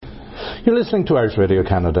You're listening to Irish Radio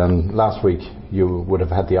Canada, and last week you would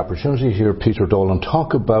have had the opportunity to hear Peter Dolan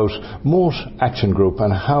talk about Moat Action Group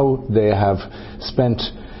and how they have spent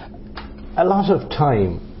a lot of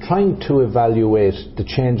time trying to evaluate the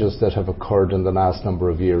changes that have occurred in the last number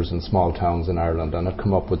of years in small towns in Ireland, and have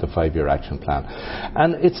come up with a 5-year action plan.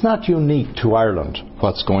 And it's not unique to Ireland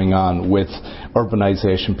what's going on with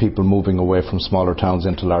urbanisation, people moving away from smaller towns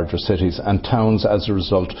into larger cities, and towns as a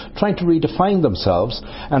result trying to redefine themselves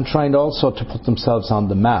and trying also to put themselves on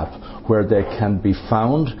the map where they can be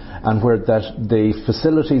found and where that the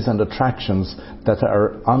facilities and attractions that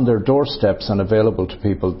are on their doorsteps and available to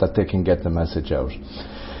people, that they can get the message out.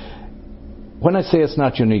 When I say it's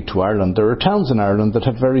not unique to Ireland, there are towns in Ireland that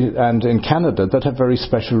have and in Canada that have very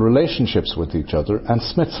special relationships with each other, and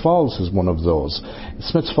Smiths Falls is one of those.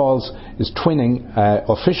 Smiths Falls is twinning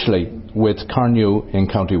officially with Carnew in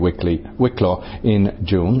County Wicklow in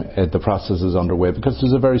June. The process is underway because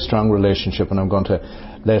there's a very strong relationship, and I'm going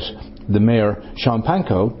to let the Mayor, Sean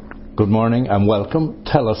Pankow, good morning and welcome,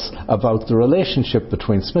 tell us about the relationship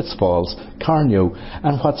between Smiths Falls, Carnew,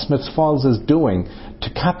 and what Smiths Falls is doing to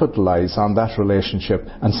capitalise on that relationship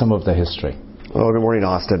and some of the history. Well, good morning,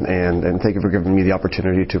 Austin, and thank you for giving me the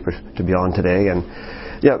opportunity to be on today. And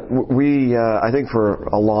yeah, we I think for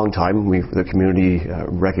a long time the community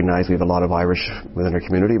recognized we have a lot of Irish within our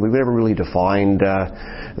community. We've never really defined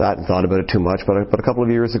that and thought about it too much, but a couple of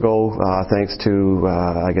years ago, thanks to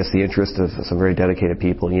I guess the interest of some very dedicated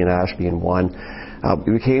people, Ian Ash being one,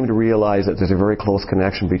 we came to realize that there's a very close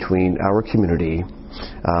connection between our community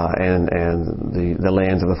and the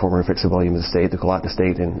lands of the former Fitzwilliam estate, the Colleton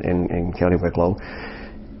estate in County Wicklow.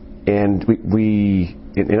 And we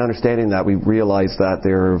in understanding that, we realized that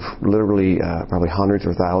there are literally probably hundreds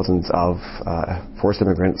or thousands of forced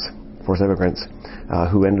immigrants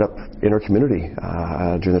who ended up in our community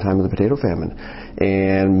during the time of the potato famine.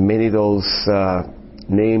 And many of those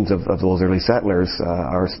names of those early settlers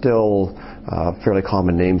are still fairly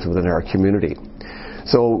common names within our community.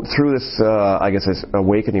 So through this, I guess, this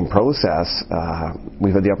awakening process,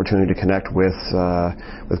 we've had the opportunity to connect with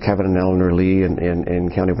Kevin and Eleanor Lee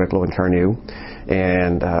in County Wicklow and Carnew,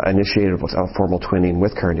 and initiated a formal twinning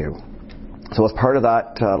with Carnew. So as part of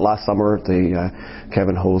that, last summer,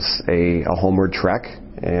 Kevin hosts a homeward trek,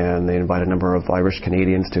 and they invite a number of Irish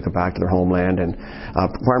Canadians to come back to their homeland, and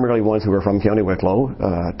primarily ones who are from County Wicklow,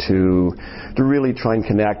 to really try and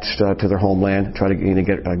connect to their homeland, try to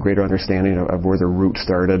get a greater understanding of where their roots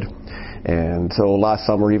started. And so last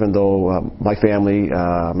summer, even though my family,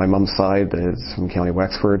 my mom's side is from County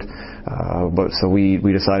Wexford, but so we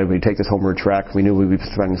decided we'd take this homeward trek. We knew we'd be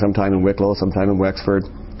spending some time in Wicklow, some time in Wexford.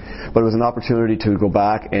 But it was an opportunity to go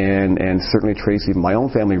back and certainly trace even my own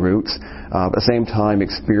family roots, at the same time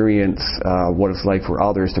experience what it's like for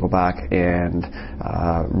others to go back and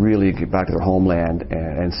really get back to their homeland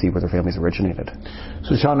and see where their families originated.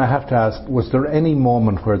 So Sean, I have to ask, was there any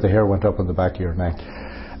moment where the hair went up on the back of your neck?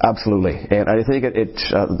 Absolutely, and I think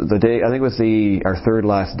the day, I think it was our third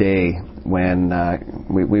last day when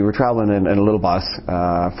we were traveling in a little bus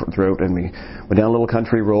throughout, and we went down a little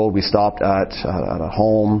country road. We stopped at a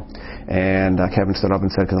home, and Kevin stood up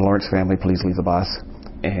and said, "Can the Lawrence family please leave the bus?"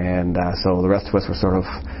 And so the rest of us were sort of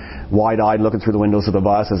wide-eyed looking through the windows of the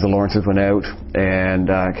bus as the Lawrences went out, and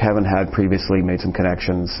Kevin had previously made some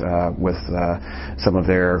connections with some of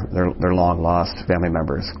their long-lost family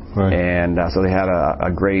members. Right. And so they had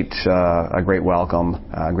a great welcome,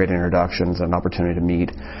 great introductions, an opportunity to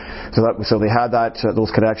meet. So they had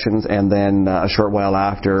those connections, and then a short while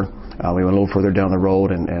after, we went a little further down the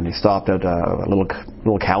road, and he stopped at a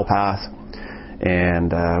little cow path.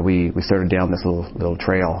 And we started down this little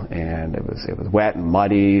trail, and it was wet and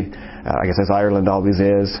muddy, I guess as Ireland always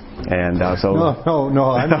is. And so no,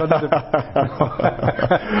 I'm not.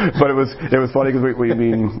 But it was funny because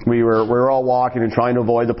we were all walking and trying to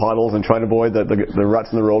avoid the puddles and trying to avoid the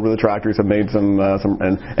ruts in the road where the tractors had made some.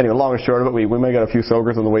 And anyway, long and short of it, we may got a few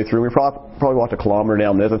soakers on the way through. We probably walked a kilometer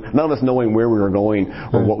down this, none of us knowing where we were going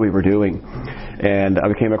or what we were doing. And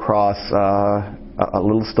we came across a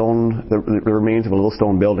little stone, the remains of a little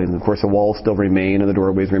stone building. Of course, the walls still remain and the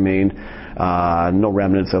doorways remained. No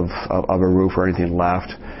remnants of a roof or anything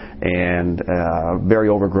left, and very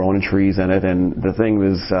overgrown and trees in it. And the thing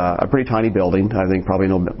was a pretty tiny building. I think probably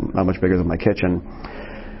not much bigger than my kitchen.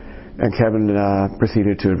 And Kevin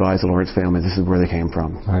proceeded to advise the Lawrence family this is where they came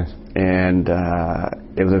from. Right. And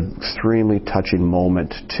it was an extremely touching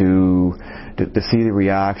moment to see the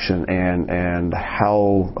reaction and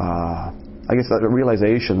how. I guess the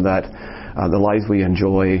realization that the lives we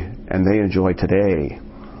enjoy and they enjoy today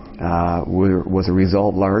was a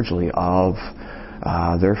result largely of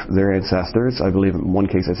their ancestors. I believe in one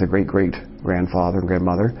case it's a great-great-grandfather and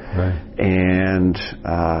grandmother, and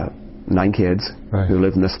 9 kids who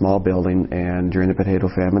lived in this small building, and during the potato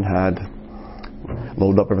famine had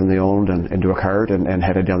loaded up everything they owned and into a cart and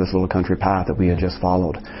headed down this little country path that we had just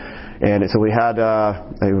followed. And so we had a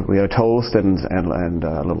toast and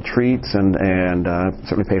little treats and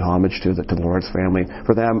certainly paid homage to the Lawrence family.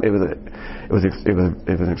 For them,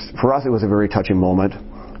 for us it was a very touching moment.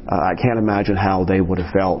 I can't imagine how they would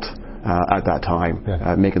have felt at that time,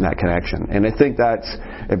 making that connection. And I think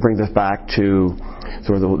it brings us back to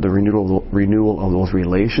sort of the renewal of those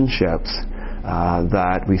relationships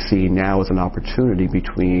that we see now as an opportunity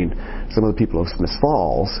between some of the people of Smiths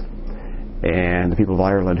Falls and the people of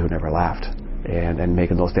Ireland who never left, and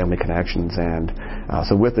making those family connections. And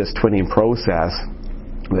so with this twinning process,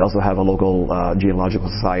 we also have a local genealogical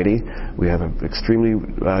society. We have an extremely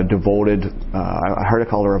devoted, I heard to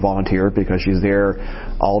call her a volunteer because she's there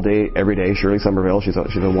all day, every day, Shirley Somerville. She's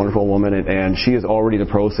a wonderful woman, and she is already in the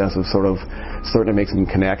process of sort of starting to make some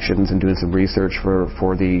connections and doing some research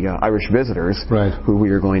for the Irish visitors who we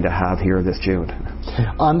are going to have here this June.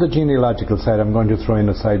 On the genealogical side, I'm going to throw in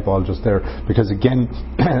a sideball just there, because again,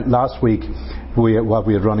 last week, what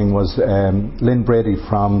we had running was Lynn Brady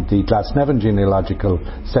from the Glasnevin genealogical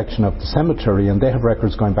section of the cemetery, and they have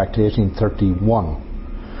records going back to 1831.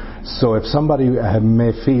 So if somebody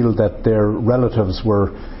may feel that their relatives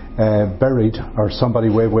were buried, or somebody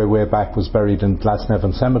way back was buried in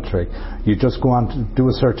Glasnevin Cemetery, you just go on to do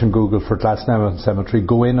a search in Google for Glasnevin Cemetery,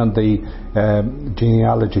 go in on the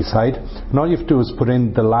genealogy side, and all you have to do is put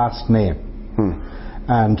in the last name.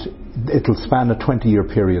 And it'll span a 20-year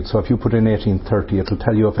period. So if you put in 1830, it'll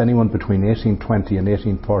tell you if anyone between 1820 and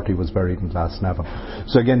 1840 was buried in Glasnevin.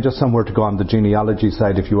 So again, just somewhere to go on the genealogy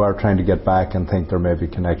side if you are trying to get back and think there may be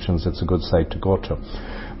connections. It's a good site to go to.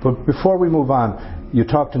 But before we move on, you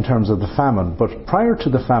talked in terms of the famine. But prior to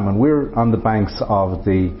the famine, we're on the banks of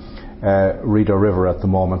the Rideau River at the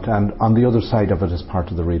moment, and on the other side of it is part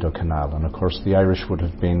of the Rideau Canal. And of course, the Irish would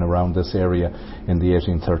have been around this area in the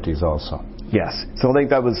 1830s also. Yes. So I think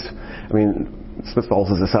that was, Smiths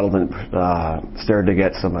Falls as a settlement started to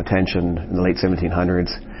get some attention in the late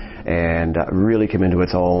 1700s and really came into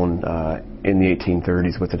its own in the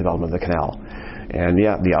 1830s with the development of the canal. And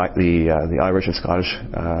the Irish and Scottish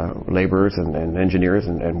labourers and engineers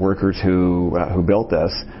and workers who built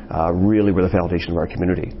this really were the foundation of our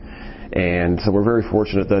community. And so we're very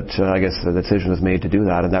fortunate that I guess the decision was made to do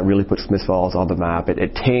that, and that really put Smiths Falls on the map.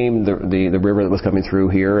 It tamed the river that was coming through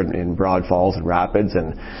here in broad falls and rapids,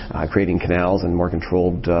 and creating canals and more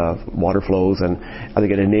controlled water flows. And I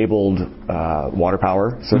think it enabled water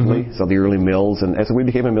power, certainly. So the early mills, and so we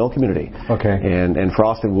became a mill community. And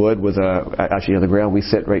Frost and Wood was actually on the ground we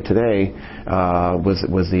sit right today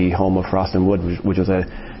was the home of Frost and Wood, which was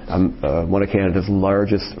one of Canada's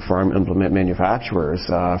largest farm implement manufacturers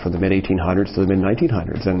from the mid-1800s to the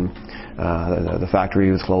mid-1900s, and the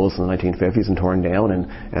factory was closed in the 1950s and torn down,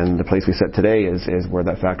 and the place we sit today is where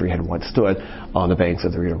that factory had once stood on the banks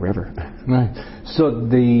of the Rideau River. Right. So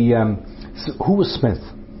who was Smith?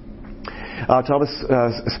 Thomas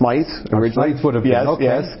Smythe originally. Smythe would have been.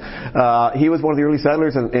 Yes. He was one of the early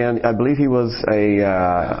settlers, and I believe he was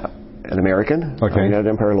an American, United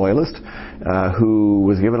Empire Loyalist, who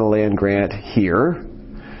was given a land grant here,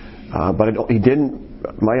 but he didn't.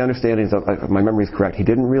 My understanding is, if my memory is correct, he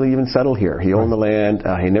didn't really even settle here. He owned the land.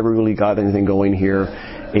 He never really got anything going here.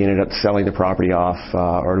 He ended up selling the property off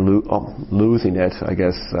or losing it, I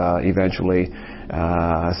guess, eventually.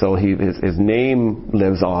 So his name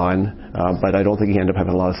lives on, but I don't think he ended up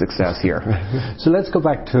having a lot of success here. So let's go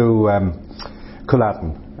back to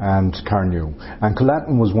Collaton and Carnew. And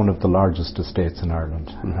Collaton was one of the largest estates in Ireland,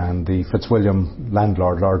 and the Fitzwilliam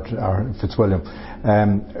landlord, Lord Fitzwilliam,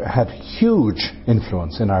 had huge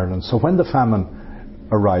influence in Ireland. So when the famine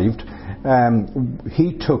arrived,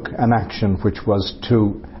 he took an action which was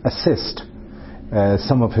to assist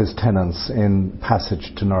some of his tenants in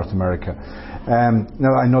passage to North America.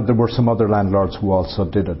 Now, I know there were some other landlords who also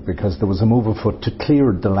did it, because there was a move afoot to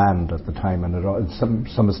clear the land at the time, and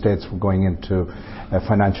some estates were going into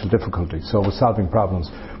financial difficulty, so it was solving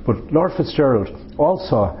problems. But Lord Fitzgerald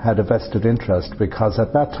also had a vested interest, because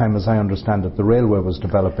at that time, as I understand it, the railway was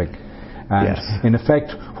developing, and in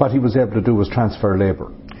effect, what he was able to do was transfer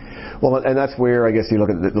labour. Well, and that's where I guess you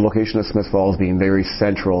look at the location of Smiths Falls being very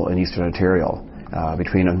central in Eastern Ontario.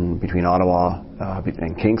 between Ottawa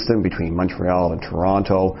and Kingston, between Montreal and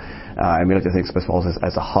Toronto, and we like to think Smith Falls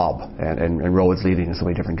as a hub and roads leading in so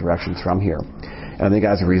many different directions from here. And I think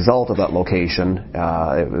as a result of that location,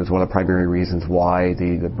 it was one of the primary reasons why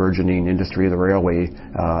the burgeoning industry of the railway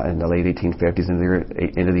in the late 1850s and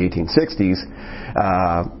into the 1860s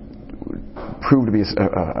proved to be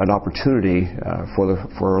an opportunity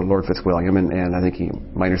for Lord Fitzwilliam, and I think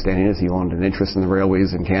my understanding is he owned an interest in the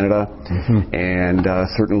railways in Canada, and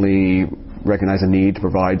certainly recognized a need to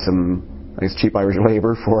provide some, I guess, cheap Irish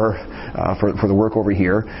labor for the work over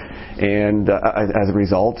here. And as a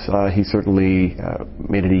result, he certainly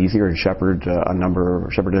made it easier and shepherded a number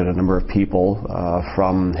of people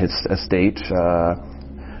from his estate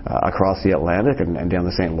across the Atlantic and down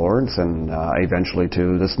the St. Lawrence, and eventually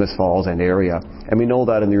to the Smith Falls and area. And we know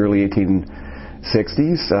that in the early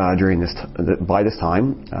 1860s, by this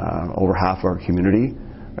time, over half our community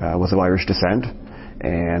was of Irish descent.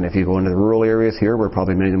 And if you go into the rural areas here, where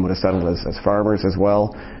probably many of them would have settled as farmers as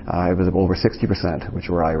well, it was over 60% which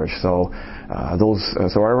were Irish. So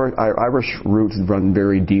our Irish roots run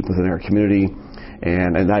very deep within our community,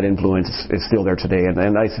 and that influence is still there today. And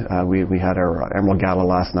we had our Emerald Gala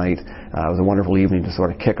last night. It was a wonderful evening to sort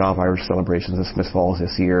of kick off Irish celebrations at Smith Falls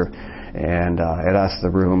this year. And it asked the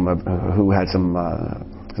room who had some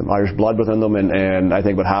Irish blood within them, and I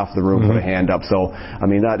think about half the room put a hand up. So, I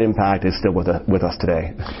mean, that impact is still with us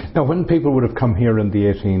today. Now, when people would have come here in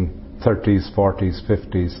the 1830s, 40s,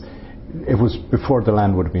 50s, it was before the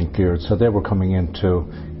land would have been cleared, so they were coming into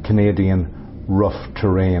Canadian rough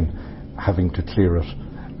terrain, having to clear it.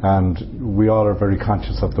 And we all are very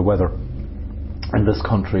conscious of the weather in this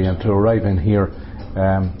country, and to arrive in here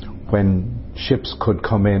when ships could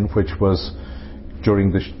come in, which was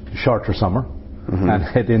during the shorter summer, and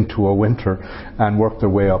head into a winter and work their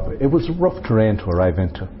way up. It was rough terrain to arrive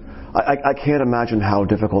into. I can't imagine how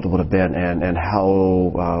difficult it would have been, and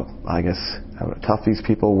how how tough these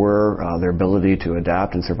people were, their ability to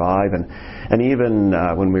adapt and survive. And even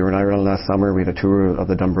when we were in Ireland last summer, we had a tour of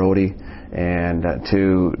the Dumbrody, and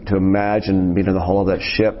to imagine being in the hull of that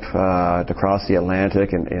ship to cross the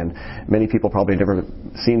Atlantic, and many people probably never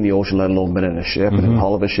seen the ocean, let alone been in a ship, in the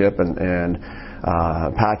hull of a ship, and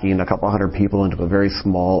packing a couple hundred people into a very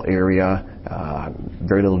small area,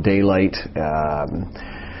 very little daylight.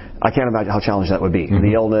 I can't imagine how challenging that would be.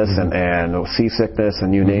 The illness and seasickness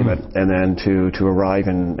and you name it. And then to arrive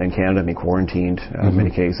in Canada, be quarantined, in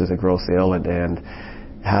many cases at Grosse Ile, and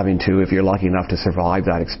having to, if you're lucky enough to survive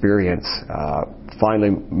that experience,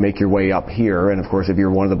 finally make your way up here. And of course, if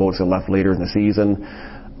you're one of the boats that left later in the season,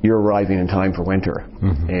 you're arriving in time for winter.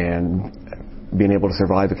 And being able to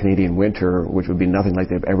survive a Canadian winter, which would be nothing like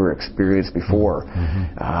they've ever experienced before,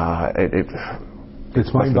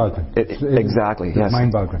 it's mind-boggling. Exactly, it's yes.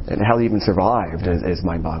 mind-boggling. And how they even survived is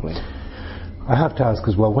mind-boggling. I have to ask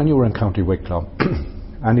as well, when you were in County Wicklow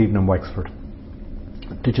and even in Wexford,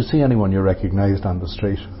 did you see anyone you recognised on the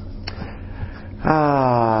street?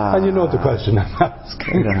 And you know the question I'm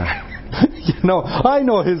asking. You know, I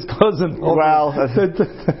know his cousin. Well,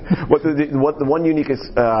 the one unique is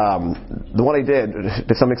the one I did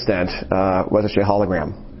to some extent was actually a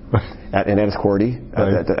hologram in Enniscorthy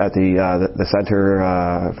at the Centre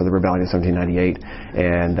for the Rebellion in 1798,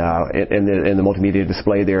 and in the multimedia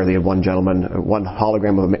display there, they had one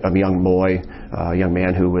hologram of a young boy, a young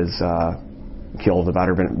man who was killed at the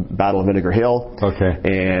Battle of Vinegar Hill. Okay.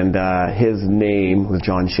 And his name was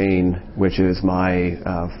John Shane, which is my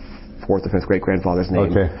fourth or fifth great-grandfather's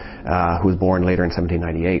name, who was born later in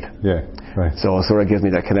 1798. Yeah, right. So it sort of gives me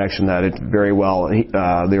that connection that it very well,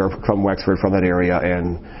 they were from Wexford, from that area,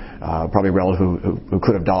 and probably a relative who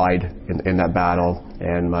could have died in that battle.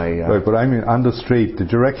 And my right, but I mean on the street,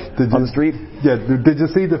 did you on the street? Yeah, did you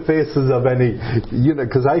see the faces of any? You know,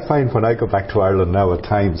 because I find when I go back to Ireland now at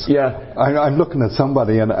times, I'm looking at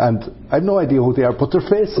somebody and I have no idea who they are, but their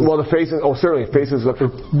faces. Well, the faces, certainly faces look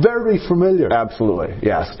very familiar. Absolutely,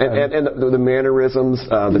 yes, and the mannerisms,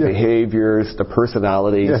 the behaviors, the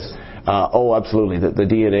personalities. Yes. Absolutely. The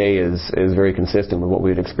DNA is very consistent with what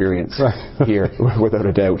we'd experience here, without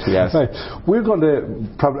a doubt. Yes. Right. We're going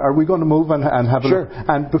to are we going to move and have a look?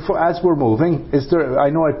 And as we're moving, is there? I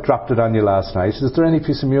know I dropped it on you last night. Is there any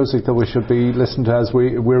piece of music that we should be listening to as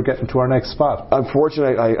we're getting to our next spot?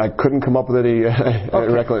 Unfortunately, I couldn't come up with any well,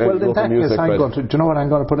 in that music. Case, do you know what I'm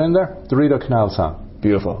going to put in there? The Rideau Canal song.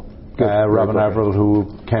 Beautiful. Robin Averill,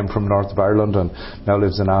 who came from north of Ireland and now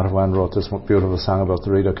lives in Ottawa, and wrote this beautiful song about the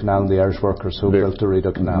Rideau Canal and the Irish workers who built the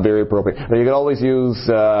Rideau Canal. Very appropriate. Now you can always use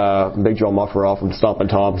Big Joe Mufferoff from Stompin'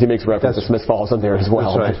 Tom. He makes reference to Smith Falls in there as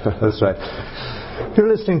well. That's right. You're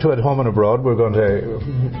listening to At Home and Abroad. We're going to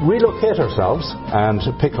relocate ourselves and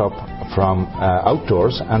pick up from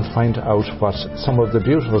outdoors and find out what some of the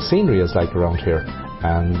beautiful scenery is like around here,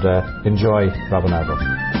 and enjoy Robin Albert.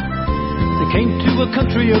 They came to a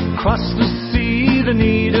country across the sea. They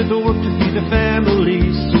needed the work to feed their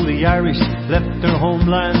families, so the Irish left their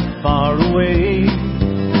homeland far away.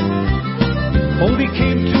 Oh, they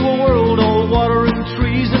came to a world all water and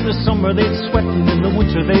trees. In the summer they'd sweat and in the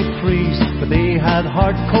winter they'd freeze, but they had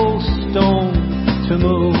hard cold stone to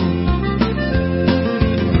move.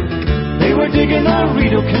 They were digging the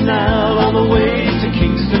Rideau Canal on the way to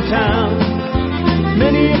Kingston town.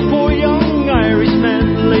 Many a poor young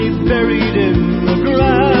Irishman lay buried in the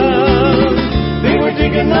ground. They were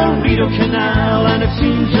digging the Rideau Canal, and it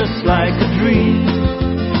seemed just like a dream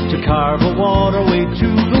to carve a waterway to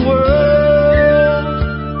the world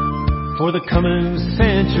for the coming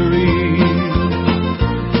century.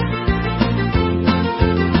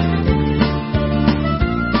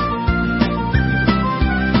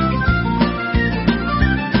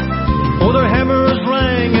 Oh, their hammers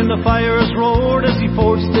rang and the fires roared as they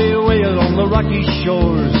forged their way out on the rocky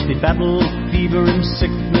shores. They battled fever and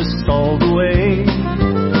sickness all the way.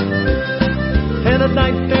 And at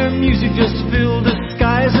night their music just filled the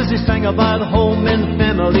skies as they sang about home and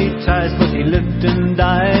family ties. But they lived and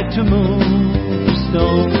died to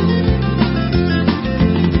Moonstone.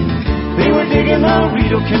 They were digging the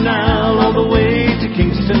Rideau Canal all the way to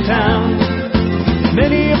Kingston town.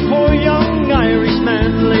 Many a poor young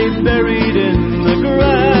Irishman lay buried in the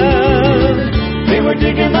ground. They were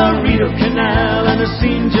digging the Rideau Canal, and it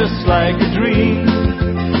seemed just like a dream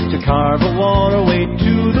to carve a waterway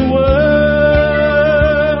to the world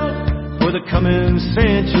for the coming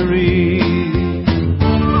century.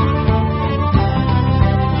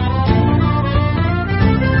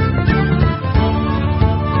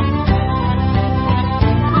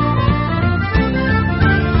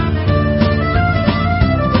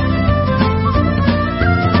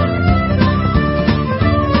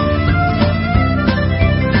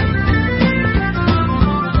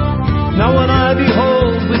 Now when I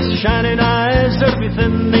behold with shining eyes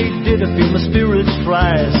everything they did, I feel my spirits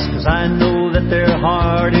rise, 'cause I know that their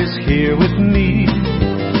heart is here with me.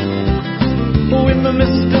 Oh, in the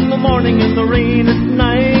mist in the morning, in the rain at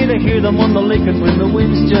night, I hear them on the lake, and when the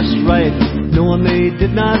wind's just right, knowing they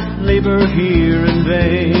did not labor here in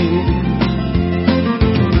vain.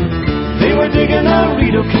 They were digging the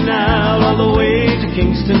Rideau Canal all the way to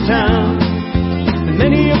Kingston town. And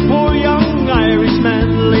many a poor young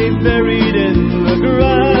Irishman lay buried in the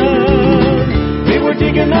ground. They were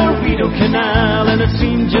digging the Rideau Canal, and it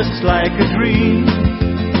seemed just like a dream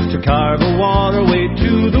to carve a waterway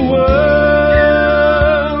to the world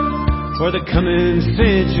for the coming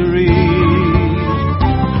century.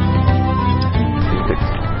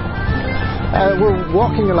 We're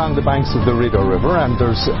walking along the banks of the Rideau River, and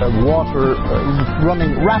there's water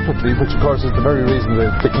running rapidly, which of course is the very reason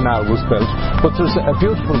that the canal was built. But there's a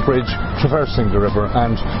beautiful bridge traversing the river,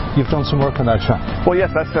 and you've done some work on that, Sean. Well, yes,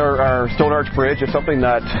 that's our Stone Arch Bridge. It's something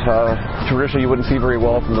that traditionally you wouldn't see very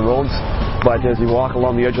well from the roads. But as you walk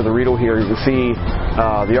along the edge of the Rideau here, you can see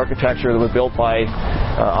the architecture that was built by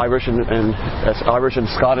Irish and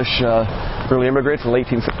Scottish early immigrants in the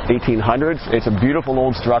 1800s. It's a beautiful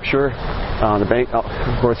old structure. The bank, of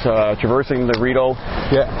course, traversing the Rideau,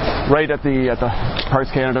 right at the Parks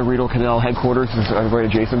Canada Rideau Canal headquarters, is right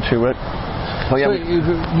adjacent to it. So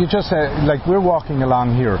you just said, like, we're walking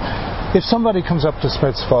along here. If somebody comes up to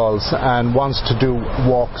Smiths Falls and wants to do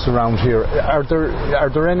walks around here, are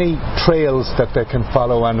there any trails that they can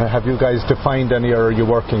follow, and have you guys defined any, or are you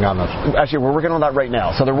working on it? Actually, we're working on that right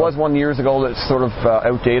now. So there was one years ago that's sort of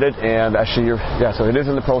outdated, and actually, so it is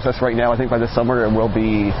in the process right now. I think by this summer it will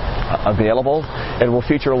be available, and will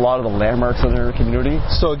feature a lot of the landmarks in our community.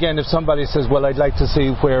 So again, if somebody says, well, I'd like to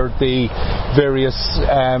see where the various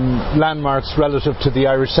landmarks relative to the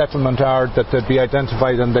Irish settlement are, that they'd be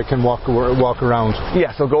identified and they can walk around.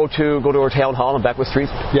 Yeah, so go to our town hall on Beckwith Street,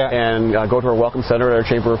 and go to our welcome center at our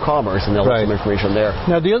Chamber of Commerce, and they'll have some information there.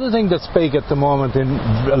 Now, the other thing that's big at the moment in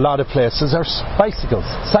a lot of places are bicycles,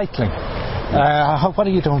 cycling. What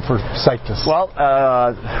are you doing for cyclists? Well,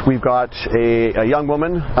 we've got a young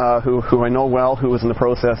woman who I know well, who is in the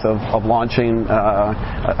process of launching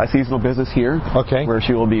a seasonal business here, where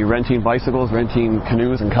she will be renting bicycles, renting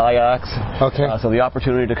canoes and kayaks. So the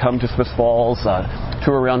opportunity to come to Smiths Falls,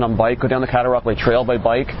 tour around on bike, go down the Cataraqui Trail by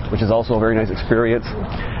bike, which is also a very nice experience.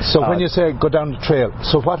 So when you say go down the trail,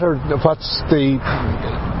 so what's the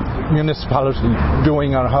municipality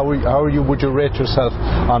doing, or how would you rate yourself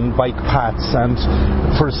on bike paths and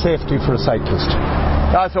for safety for a cyclist?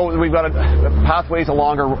 So we've got pathways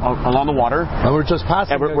along the water. And we're just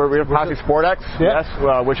passing. And we're passing Sportex, yes,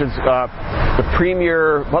 which is the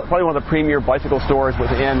premier, probably one of the premier bicycle stores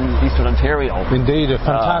within Eastern Ontario. Indeed, a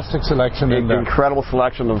fantastic selection in there. Incredible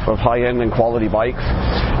selection of high-end and quality bikes.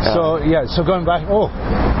 So going back,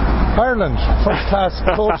 Ireland, first class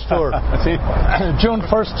coach tour. June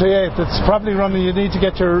 1st to 8th. It's probably running. You need to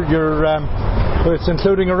get your it's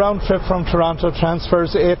including a round trip from Toronto,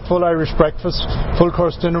 transfers, 8 full Irish breakfasts, full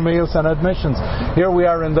course dinner meals, and admissions. Here we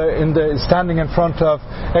are in the standing in front of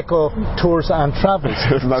Echo Tours and Travels.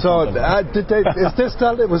 So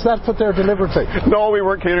was that put there deliberately? No, we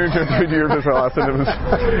weren't catering to your business.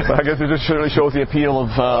 I guess it just really shows the appeal of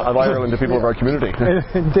Ireland to people of our community.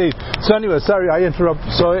 Indeed. So anyway, sorry I interrupt.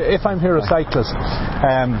 So if I'm here a cyclist,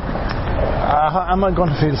 am I going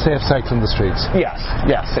to feel safe cycling the streets? Yes,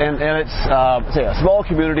 and it's a small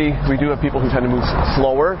community. We do have people who tend to move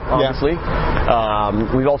slower, obviously.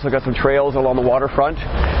 Yeah. We've also got some trails along the waterfront,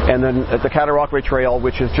 and then the Cataraqui Trail,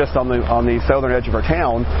 which is just on the southern edge of our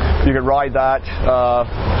town. You can ride that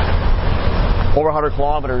over 100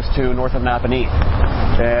 kilometers to north of Napanee.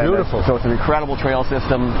 Beautiful. So it's an incredible trail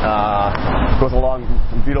system. Goes along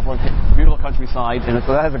beautiful countryside, and that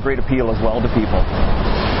has a great appeal as well to people.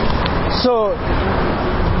 So,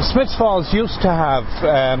 Smiths Falls used to have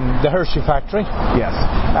the Hershey factory. Yes.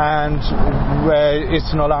 And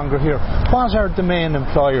it's no longer here. What are the main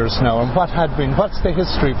employers now, and what's the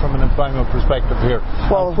history from an employment perspective here?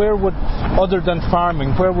 Well, where would, other than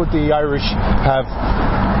farming, where would the Irish have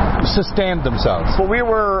sustained themselves? Well, we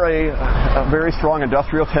were a very strong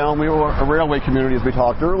industrial town. We were a railway community, as we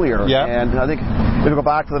talked earlier. Yeah. And I think if we go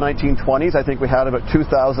back to the 1920s, I think we had about 2,000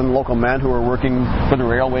 local men who were working for the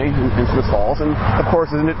railway in Smiths Falls. And of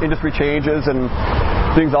course, as industry changes and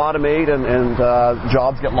things automate and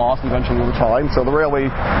jobs get lost eventually over time. So the railway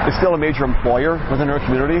is still a major employer within our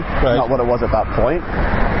community, not what it was at that point.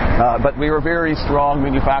 But we were a very strong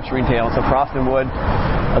manufacturing town. So Croftonwood,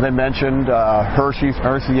 as I mentioned, Hershey's,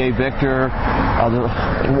 RCA Victor,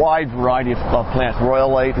 a wide variety of plants, Royal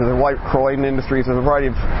Light, the White Croydon Industries, there's a variety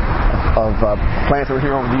of plants that were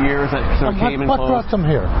here over the years that sort of came and closed. What brought them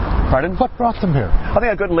here? Pardon? What brought them here? I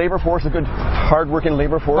think a good labour force, a good hard-working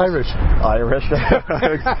labour force. Irish.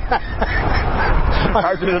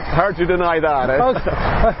 Hard to deny that.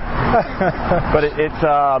 But it's.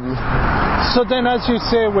 So then, as you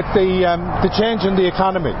say, with the change in the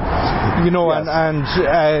economy, yes. and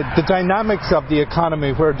the dynamics of the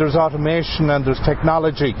economy, where there's automation and there's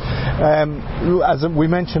technology, as we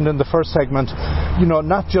mentioned in the first segment,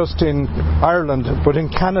 not just in Ireland but in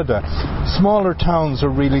Canada, smaller towns are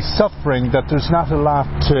really suffering that there's not a lot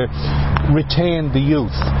to retain the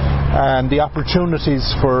youth, and the opportunities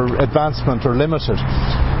for advancement are limited.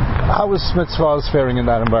 How is Smiths Falls faring in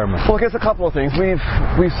that environment? Well, I guess a couple of things. We've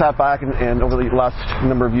sat back and over the last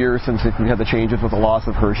number of years since we had the changes with the loss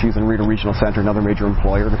of Hershey's and Rideau Regional Centre, another major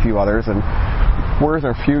employer, and a few others, and where's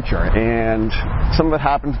our future? And some of it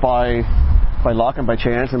happens by luck and by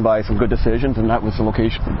chance and by some good decisions, and that was the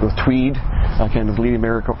location with Tweed, kind of leading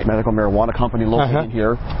medical marijuana company located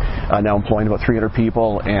here, now employing about 300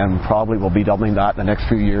 people, and probably will be doubling that in the next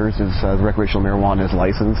few years as recreational marijuana is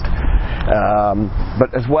licensed.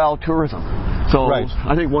 But as well, tourism. So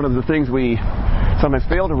I think one of the things we sometimes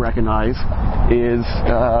fail to recognize is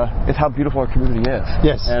how beautiful our community is.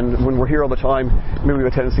 Yes. And when we're here all the time, maybe we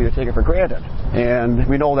have a tendency to take it for granted. And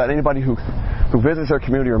we know that anybody who visits our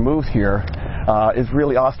community or moves here is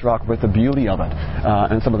really awestruck with the beauty of it,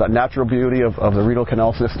 and some of that natural beauty of the Rideau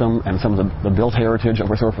Canal system and some of the built heritage that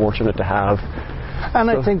we're so fortunate to have.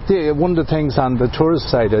 And I think one of the things on the tourist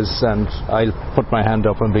side is, and I'll put my hand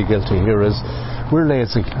up and be guilty here, is we're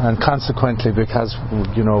lazy, and consequently, because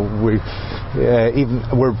we're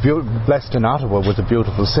blessed in Ottawa with a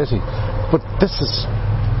beautiful city, but this is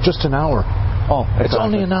just an hour. Oh, it's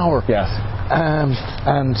only an hour. Yes.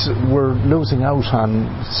 And we're losing out on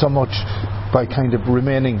so much by kind of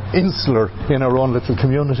remaining insular in our own little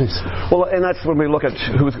communities. Well, and that's when we look at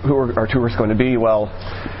who are our tourists going to be. Well,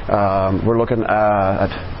 we're looking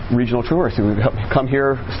at regional tourists who come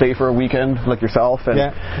here, stay for a weekend like yourself,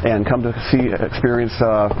 and come to experience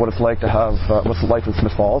what it's like to have what's life in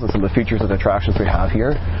Smiths Falls and some of the features and attractions we have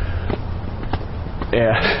here.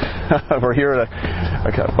 Yeah, we're here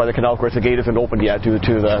by the canal. Of course, the gate isn't open yet due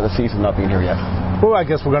to the season not being here yet. Well, I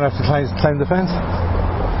guess we're going to have to climb the fence.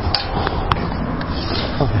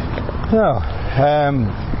 Okay. Yeah.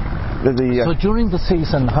 So during the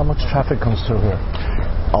season, how much traffic comes through here?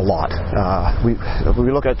 A lot. We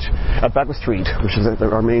look at Beckwith Street, which is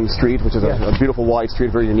our main street, which is a beautiful wide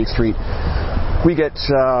street, very unique street. We get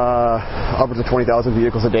upwards of 20,000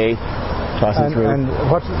 vehicles a day. passing through. And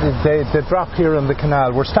what the drop here in the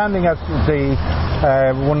canal? We're standing at the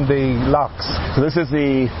one of the locks. So this is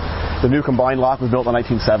the new combined lock was built in the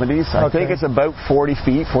 1970s. I think it's about 40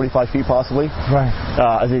 feet, 45 feet possibly. Right.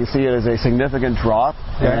 As you can see, it is a significant drop.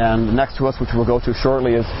 Yeah. And next to us, which we'll go to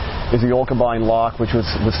shortly, is the old combined lock, which was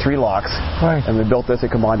 3 locks. Right. And we built this, it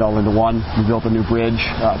combined all into one. We built a new bridge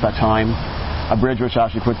at that time. A bridge which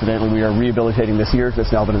actually, coincidentally, we are rehabilitating this year because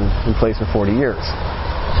it's now been in place for 40 years.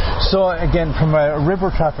 So again, from a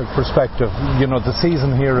river traffic perspective, the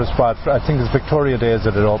season here is what? I think it's Victoria Days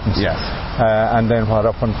that it opens. Yes. And then what,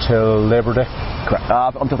 up until Labour Day? Correct.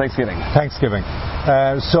 Until Thanksgiving.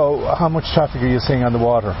 So how much traffic are you seeing on the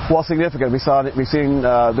water? Well, significant. We've seen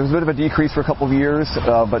there was a bit of a decrease for a couple of years,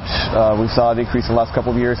 but we saw an increase in the last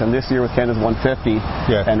couple of years. And this year with Canada's 150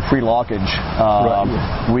 and free lockage,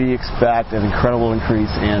 we expect an incredible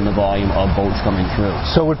increase in the volume of boats coming through.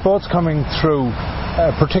 So with boats coming through,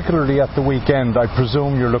 particularly at the weekend, I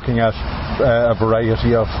presume you're looking at a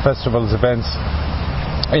variety of festivals, events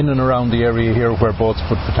in and around the area here where boats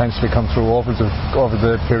could potentially come through over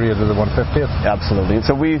the period of the 150th. Absolutely. And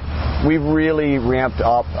so we've really ramped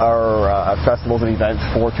up our festivals and events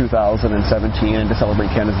for 2017 and to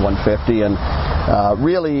celebrate Canada's 150. And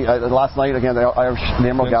really, last night, again, the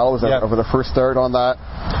Emerald Gala was over the first start on that.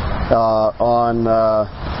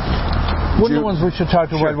 One of the ones we should talk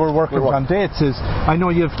about while we're working on dates is, I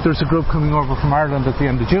know there's a group coming over from Ireland at the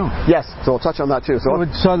end of June. Yes, so we'll touch on that too. So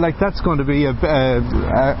that's going to be a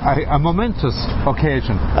momentous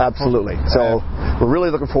occasion. Absolutely. So we're really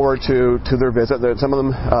looking forward to their visit. Some of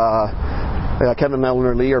them, Kevin and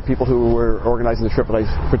Eleanor Lee, are people who were organizing the trip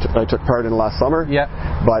that I took part in last summer. Yeah.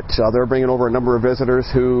 But they're bringing over a number of visitors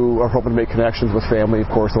who are hoping to make connections with family, of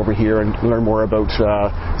course, over here and learn more about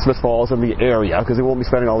Smith Falls and the area, because they won't be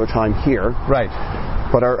spending all their time here. Right.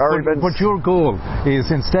 But our events... But your goal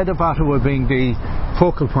is, instead of Ottawa being the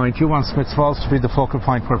focal point, you want Smith Falls to be the focal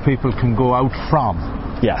point where people can go out from.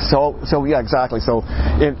 Yeah, so yeah, exactly. So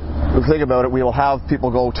if you think about it, we will have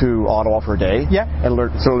people go to Ottawa for a day and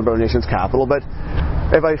learn about our nation's capital. But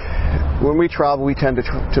when we travel, we tend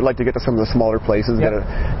to like to get to some of the smaller places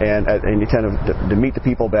and you tend to meet the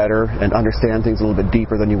people better and understand things a little bit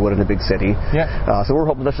deeper than you would in a big city. Yeah. So we're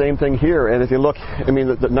hoping the same thing here. And if you look,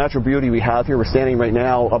 the natural beauty we have here, we're standing right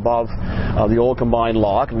now above the old combined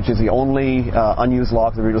lock, which is the only unused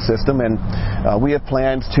lock in the Rideau system. And we have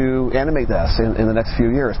plans to animate this in the next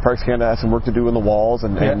few years. Parks Canada has some work to do in the walls,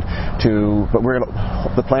 but the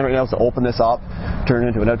plan right now is to open this up, turn it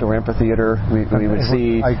into an outdoor amphitheater. We would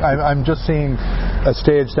see. I'm just seeing a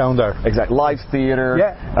stage down there. Exactly. Live theater,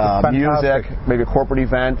 music, maybe corporate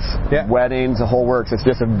events, weddings, the whole works. It's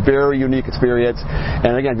just a very unique experience.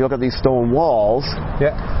 And again, if you look at these stone walls,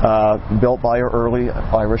 built by our early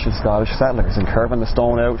Irish and Scottish settlers, and carving the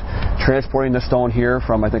stone out, transporting the stone here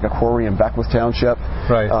from, I think, a quarry in Beckwith Township,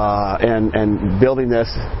 and building this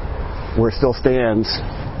where it still stands.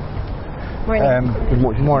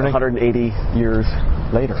 More than 180 years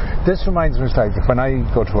later. This reminds me, like, when I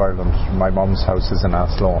go to Ireland, my mum's house is in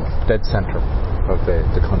Athlone, dead centre of the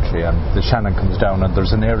country, and the Shannon comes down, and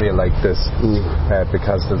there's an area like this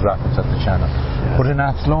because there's rapids at the Shannon. Yeah. But in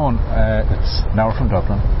Athlone, it's an hour from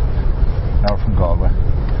Dublin, an hour from Galway.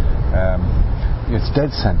 It's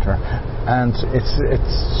dead centre, and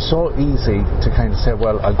it's so easy to kind of say,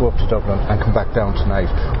 well, I'll go up to Dublin and come back down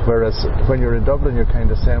tonight. Whereas when you're in Dublin, you're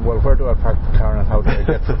kind of saying, well, where do I park the car and how do I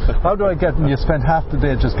get and you spend half the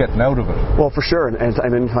day just getting out of it. Well, for sure, and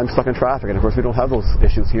I'm stuck in traffic, and of course we don't have those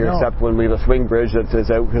issues here, except when we have a swing bridge that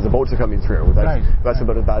is out because the boats are coming through. That's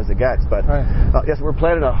about as bad as it gets. But yes, we're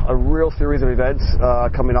planning a real series of events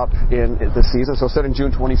coming up in the season. So starting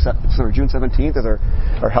June 17th is our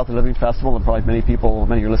Healthy Living Festival, and probably many of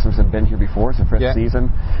your listeners have been here before. It's the first season.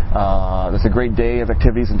 There's a great day of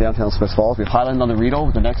activities in downtown Smith Falls. We have Highland on the Rideau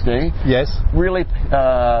the next day. Yes. Really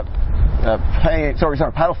Paddle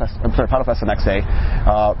Fest the next day.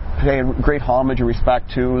 Paying great homage and respect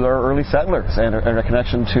to our early settlers and our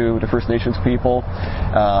connection to the First Nations people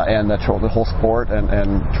and the whole sport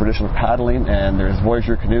and tradition of paddling. And there's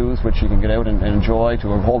Voyager canoes, which you can get out and enjoy, to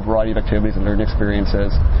a whole variety of activities and learning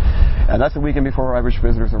experiences. And that's the weekend before our Irish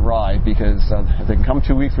visitors arrive, because if they can come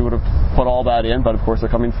 2 weeks, we would have put all that in. But of course, they're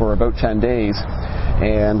coming for about 10 days,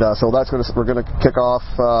 and so we're going to kick off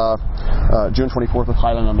June 24th with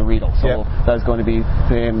Highland on the Rideau. So that's going to be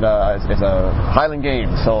themed as a Highland game.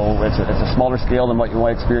 So it's a smaller scale than what you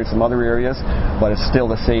might experience in other areas, but it's still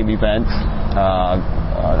the same event.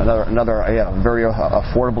 Another very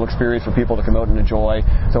affordable experience for people to come out and enjoy.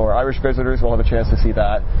 So our Irish visitors will have a chance to see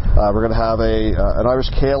that. We're going to have an Irish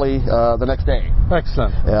Ceilidh the next day.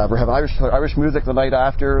 Excellent. We're having Irish music the night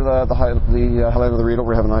after the Highlight of the Rideau.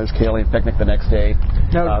 We're having an Irish Céilí picnic the next day.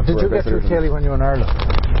 Now, did you get to Céilí when you were in Ireland?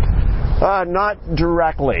 Not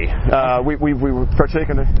directly. We were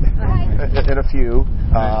partaking in a few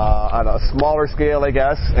on a smaller scale, I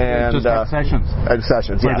guess, and just had sessions.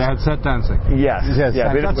 Sessions, where yes. they had set dancing. Yes,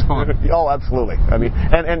 yeah, that's fun. Oh, absolutely. I mean,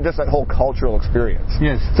 and just that whole cultural experience.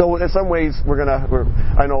 Yes. So in some ways,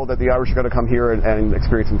 I know that the Irish are going to come here and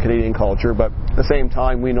experience some Canadian culture, but at the same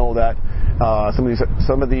time, we know that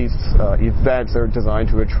some of these events are designed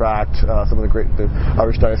to attract some of the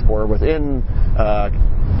Irish diaspora within.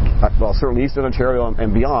 Well, certainly Eastern Ontario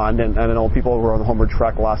and beyond, and I know people who were on the homeward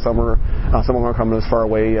trek last summer, some of them are coming as far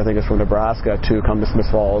away, I think it's from Nebraska, to come to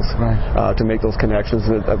Smiths Falls to make those connections.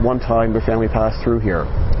 At one time, their family passed through here,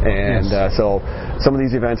 and so some of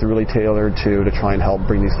these events are really tailored to try and help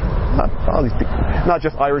bring these not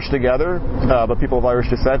just Irish together, but people of Irish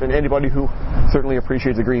descent, and anybody who certainly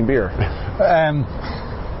appreciates a green beer.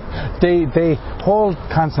 The whole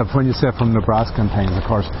concept, when you say from Nebraska and things, of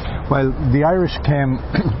course, well, the Irish came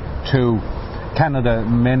to Canada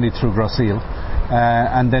mainly through Groseal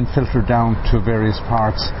and then filtered down to various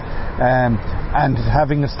parts. And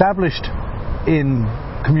having established in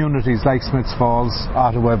communities like Smiths Falls,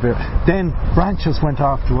 Ottawa, then branches went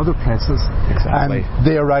off to other places. Exactly. And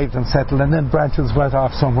they arrived and settled, and then branches went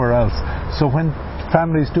off somewhere else. So when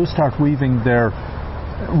families do start weaving their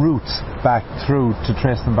roots back through to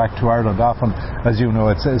trace them back to Ireland, often, as you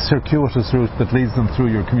know, it's a circuitous route that leads them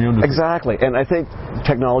through your community. Exactly, and I think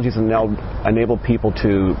technologies have now enabled people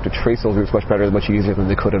to trace those roots much better, much easier than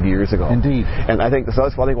they could have years ago. Indeed. And I think that's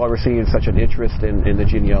why we're seeing such an interest in the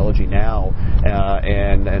genealogy now.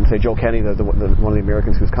 And say Joe Kenny, one of the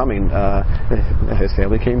Americans who's coming, his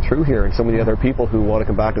family came through here, and so many other people who want to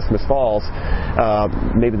come back to Smiths Falls,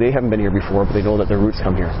 maybe they haven't been here before, but they know that their roots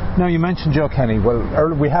come here. Now, you mentioned Joe Kenny. Well,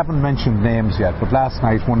 we haven't mentioned names yet, but last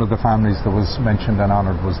night one of the families that was mentioned and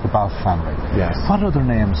honoured was the Balfe family. Yes. What other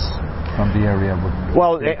names from the area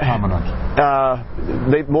would be prominent?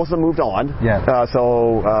 Most of them moved on. Yeah.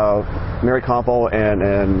 So Mary Compo and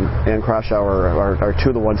Anne Crashour are two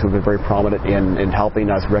of the ones who have been very prominent in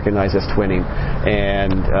helping us recognize this twinning,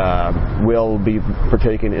 and will be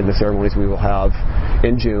partaking in the ceremonies we will have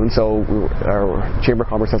in June. So our Chamber of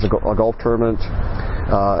Commerce has a golf tournament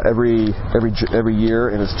every year,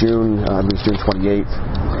 and it's June 28th,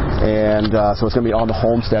 and so it's going to be on the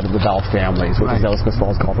homestead of the Balfe families, which is the Smiths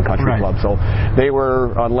Falls Golf and Country Club. So they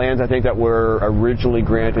were on lands, I think, that were originally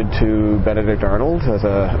granted to Benedict Arnold as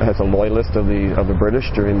a loyalist of the British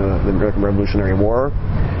during the American Revolutionary War.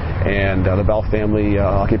 And the Balfe family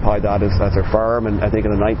occupied that as their farm, and I think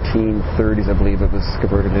in the 1930s, I believe, it was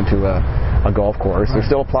converted into a golf course. There's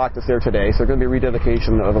still a plaque that's there today, so there's going to be a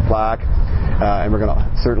rededication of a plaque, and we're going to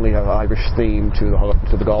certainly have an Irish theme to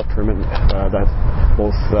the golf tournament, that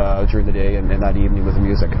both during the day and that evening with the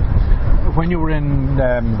music. When you were in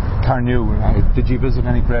Carnew, did you visit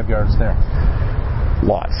any graveyards there?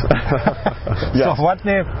 Lots. Yes. So what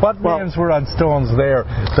names were on stones there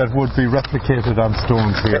that would be replicated on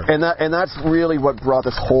stones here? And that's really what brought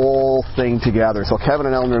this whole thing together. So Kevin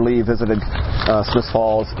and Eleanor Lee visited Smiths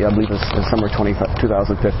Falls, I believe it was summer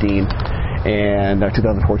 2015. And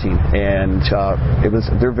 2014, and it was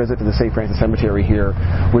their visit to the St. Francis Cemetery here,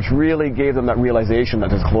 which really gave them that realization that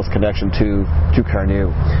there's a close connection to Carnew.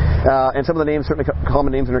 And some of the names, certainly common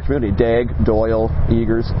names in our community: Dagg, Doyle,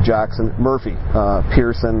 Eagers, Jackson, Murphy,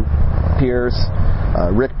 Pearson, Pierce,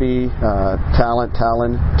 Rickby,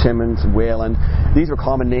 Talon, Timmins, Wayland. These were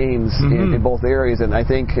common names in both areas, and I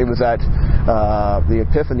think it was at the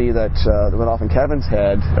epiphany that went off in Kevin's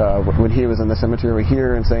head when he was in the cemetery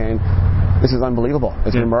here and saying, "This is unbelievable.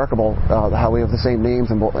 It's remarkable how we have the same names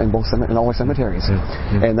in all our cemeteries."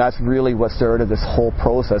 And that's really what started this whole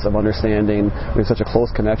process of understanding we have such a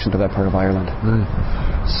close connection to that part of Ireland.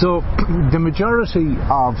 So the majority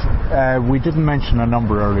of, we didn't mention a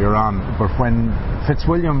number earlier on, but when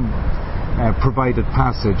Fitzwilliam provided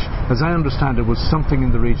passage, as I understand it, was something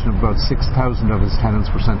in the region of about 6,000 of his tenants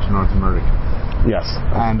were sent to North America. Yes.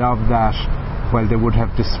 And of that, well, they would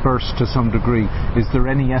have dispersed to some degree. Is there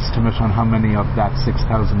any estimate on how many of that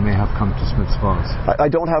 6,000 may have come to Smiths Falls? I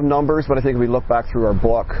don't have numbers, but I think if we look back through our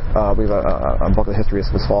book, we have a book of the history of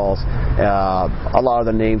Smiths Falls. A lot of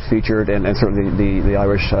the names featured, and certainly the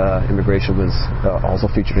Irish immigration was also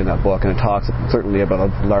featured in that book, and it talks certainly about a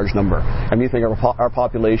large number. I mean, you think our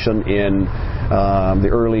population in the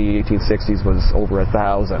early 1860s was over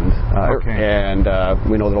 1,000, and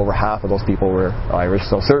we know that over half of those people were Irish.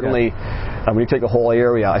 So certainly, when you take the whole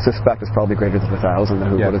area, I suspect it's probably greater than 1,000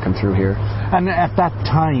 who would have come through here. And at that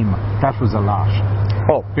time, that was a lot.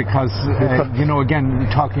 Because, again,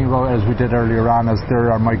 talking about, as we did earlier on, as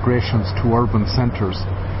there are migrations to urban centres,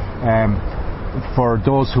 for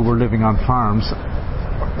those who were living on farms,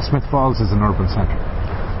 Smith Falls is an urban centre.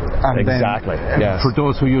 And exactly. Yes. For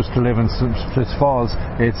those who used to live in Smith Falls,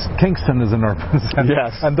 Kingston is an urban centre.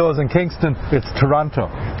 Yes. And those in Kingston, it's Toronto.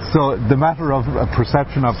 So the matter of a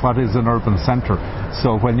perception of what is an urban centre.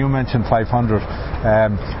 So when you mentioned 500,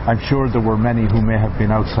 I'm sure there were many who may have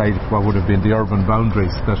been outside what would have been the urban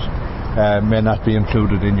boundaries that may not be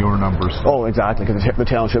included in your numbers. Oh, exactly, because the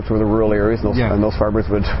townships were the rural areas, and those farmers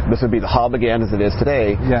this would be the hub again as it is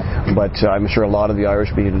today. Yeah. But I'm sure a lot of the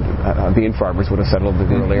Irish being farmers would have settled in the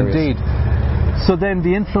rural areas. Indeed. So then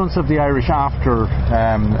the influence of the Irish after,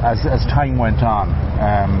 as time went on,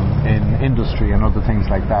 in industry and other things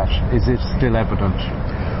like that, is it still evident?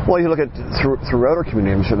 Well, you look at throughout our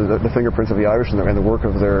community, I'm sure the fingerprints of the Irish and the work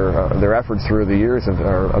of their efforts through the years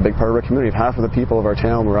are a big part of our community. Half of the people of our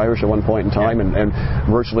town were Irish at one point in time, and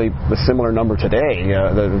virtually a similar number today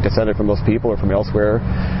that are descended from those people or from elsewhere.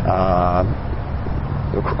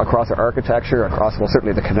 Across our architecture,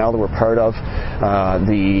 certainly the canal that we're part of,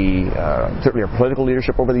 certainly our political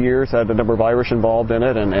leadership over the years had a number of Irish involved in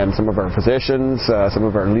it, and some of our physicians, some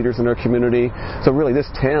of our leaders in our community. So really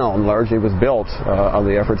this town largely was built on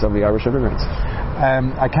the efforts of the Irish immigrants.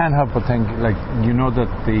 I can't help but think,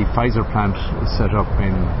 that the Pfizer plant was set up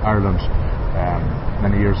in Ireland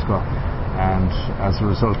many years ago, and as a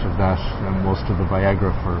result of that, most of the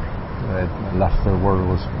Viagra for a lot of the world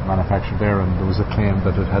was manufactured there, and there was a claim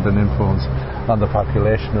that it had an influence on the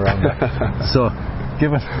population around that. So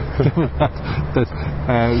given that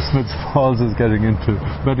Smith Falls is getting into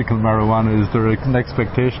medical marijuana, is there an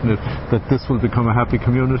expectation that this will become a happy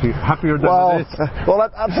community, happier than it is? Well,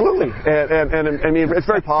 absolutely, and I mean it's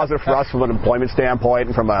very positive for us from an employment standpoint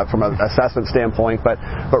and from an assessment standpoint, but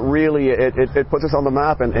really it puts us on the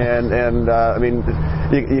map, and I mean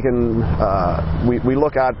you can we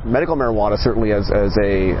look at medical marijuana certainly as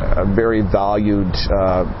a very valued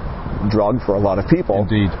drug for a lot of people.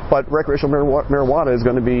 Indeed. But recreational marijuana is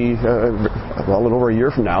going to be, a little over a year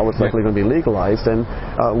from now, it's likely going to be legalized, and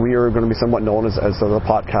we are going to be somewhat known as the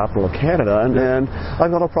pot capital of Canada, and I've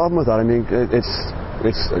got no problem with that. I mean, it's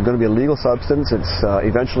going to be a legal substance. It's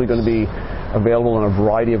eventually going to be available in a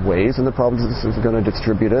variety of ways, and the province is going to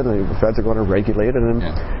distribute it, and the feds are going to regulate it, and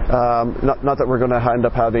not that we're going to end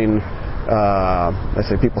up having let's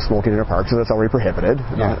say people smoking in our parks, so that's already prohibited.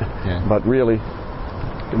 But really,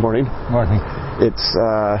 good morning. Morning. It's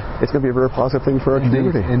going to be a very positive thing for our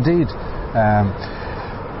community. Indeed.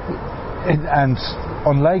 And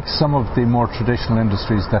unlike some of the more traditional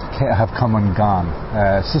industries that have come and gone,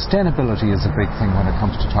 sustainability is a big thing when it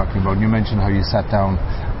comes to talking about. You mentioned how you sat down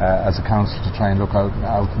as a council to try and look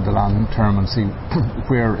out in the long term and see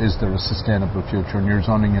where is there a sustainable future, and you're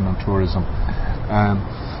zoning in on tourism.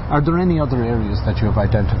 Are there any other areas that you have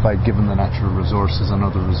identified, given the natural resources and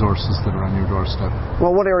other resources that are on your doorstep?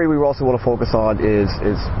 Well, one area we also want to focus on is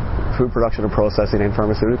food production and processing and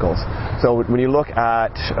pharmaceuticals. So when you look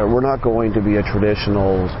at, we're not going to be a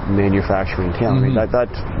traditional manufacturing town. Mm-hmm. I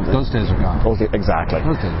mean, those days are gone. Exactly.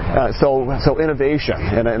 Okay. So innovation,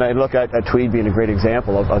 and I look at Tweed being a great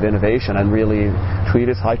example of innovation, and really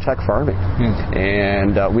Tweed is high-tech farming.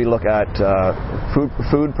 And we look at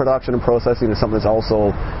food production and processing as something that's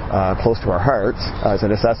also close to our hearts, as a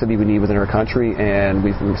necessity we need within our country, and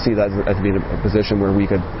we see that as being a position where we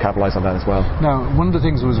could capitalize on that as well. Now, one of the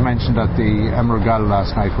things that was mentioned at the Emerald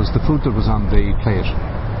last night was the food that was on the plate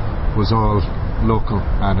was all local,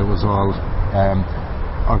 and it was all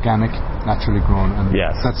organic, naturally grown, and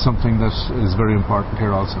that's something that is very important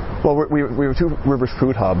here also. Well, we have Two Rivers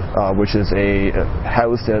Food Hub, which is a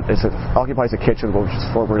house that occupies a kitchen which is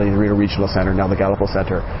formerly the Rideau Regional Centre, now the Gallipo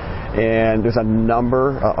Centre. And there's a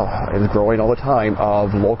number, it's growing all the time,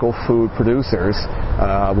 of local food producers,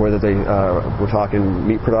 whether we're talking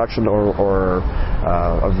meat production or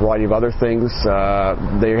a variety of other things.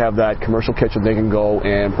 They have that commercial kitchen. They can go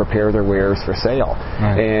and prepare their wares for sale.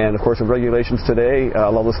 Right. And of course, with regulations today, a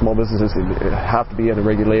lot of the small businesses have to be in a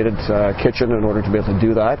regulated kitchen in order to be able to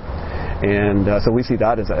do that. And so we see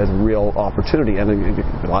that as a real opportunity. And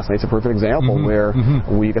last night's a perfect example where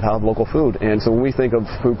we could have local food. And so when we think of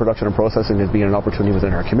food production and processing as being an opportunity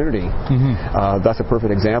within our community, that's a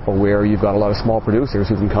perfect example where you've got a lot of small producers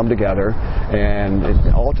who can come together and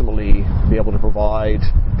ultimately be able to provide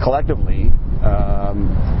collectively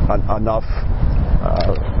enough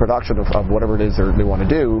production of whatever it is they want to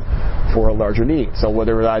do for a larger need. So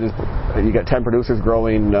whether that is you get 10 producers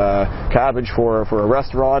growing cabbage for a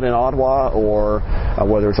restaurant in Ottawa, or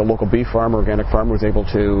whether it's a local beef farm or organic farmer who's able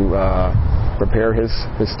to prepare his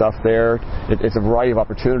stuff there. It's a variety of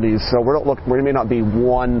opportunities. So we may not be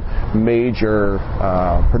one major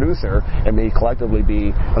producer. It may collectively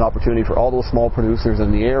be an opportunity for all those small producers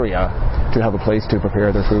in the area to have a place to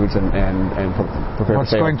prepare their foods and prepare.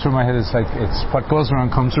 What's going through my head is like, it's what goes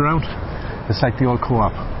around comes around. It's like the old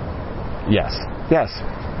co-op. Yes.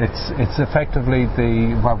 It's effectively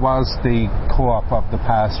what was the co-op of the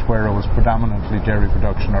past, where it was predominantly dairy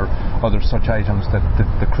production or other such items, that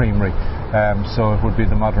the creamery. So it would be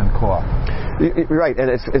the modern co-op. You're right, and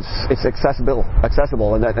it's accessible,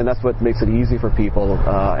 and that's what makes it easy for people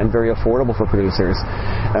and very affordable for producers.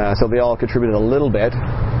 So they all contributed a little bit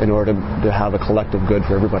in order to have a collective good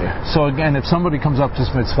for everybody. So again, if somebody comes up to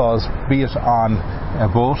Smiths Falls, be it on a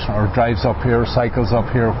boat or drives up here, cycles up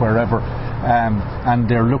here, wherever, and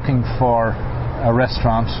they're looking for a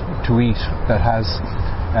restaurant to eat that has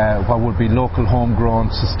what would be local, homegrown,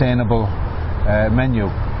 sustainable menu,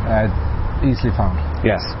 easily found.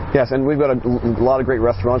 Yes, and we've got a lot of great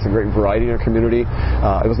restaurants and great variety in our community.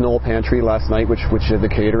 It was Knoll Pantry last night, which did the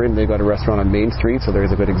catering. They've got a restaurant on Main Street, so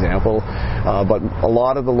there's a good example. But a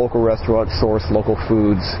lot of the local restaurants source local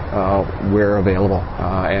foods where available,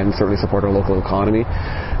 and certainly support our local economy.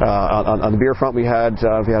 On the beer front, we had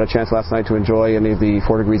a chance last night to enjoy any of the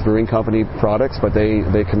 4 Degrees Brewing Company products, but they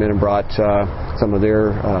come in and brought some of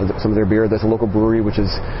their beer. There's a local brewery which is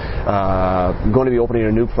going to be opening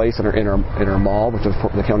a new place in our mall, which is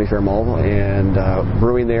the County Fair Mall, and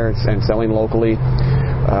brewing there and selling locally.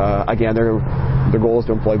 Again, their goal is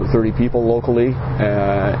to employ about 30 people locally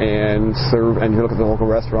and serve. And if you look at the local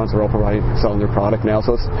restaurants, they're all selling their product now.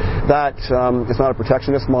 So it's not a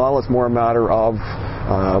protectionist model. It's more a matter of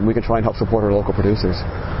we can try and help support our local producers.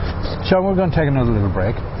 Sean, we're going to take another little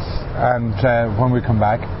break, and when we come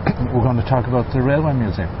back, we're going to talk about the Railway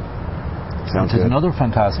Museum. Sounds which is good. another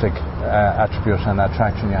fantastic attribute and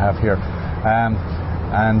attraction you have here.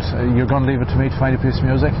 And you're going to leave it to me to find a piece of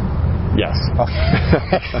music? Yes. Oh.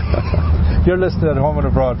 You're listening at home and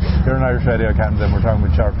abroad here on Irish Radio Canada, and we're talking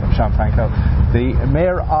with Sean Pankow, the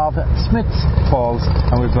Mayor of Smiths Falls,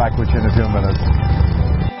 and we'll be back with you in a few minutes.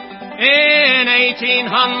 In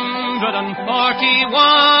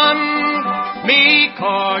 1841, me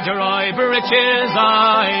corduroy breeches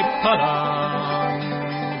I put on.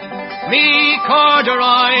 Me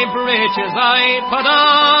corduroy breeches I put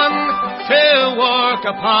on to work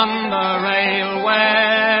upon the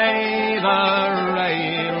railway,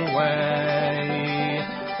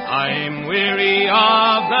 I'm weary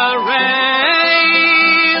of the railway,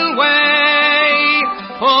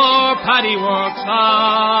 poor Paddy works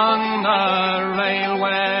on the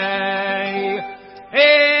railway.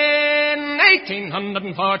 In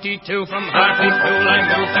 1842, from Hartley School I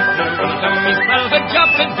moved to Clune, found myself a job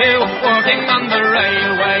to do, working on the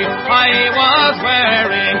railway. I was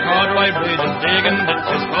wearing corduroy breeches, digging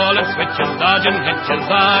ditches, pulling switches, dodging hitches.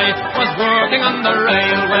 I was working on the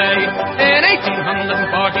railway. In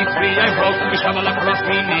 1843 I broke my shovel across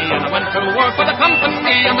my knee, and I went to work for the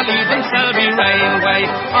company on the Leeds and Selby Railway.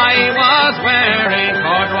 I was wearing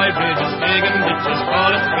corduroy breeches, digging ditches,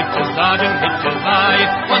 pulling switches, dodging hitches.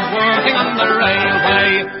 I was working on the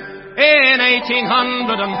railway. In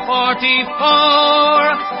 1844,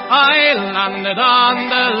 I landed on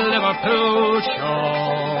the Liverpool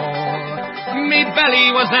shore. Me belly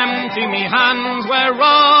was empty, me hands were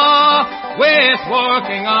raw, with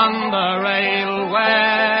working on the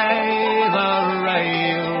railway,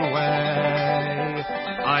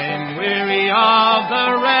 I'm weary of the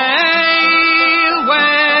railway,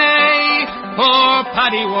 poor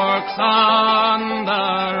Paddy works on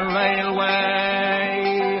the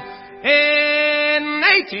railway. In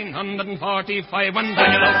 1845, when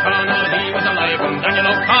Daniel O'Connell, he was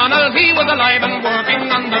alive, and working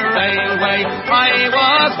on the railway. I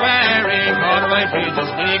was wearing corduroy breeches,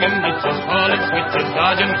 digging ditches, pulling switches,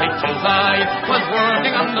 dodging hitches. I was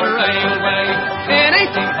working on the railway. In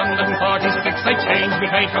 1846, I changed my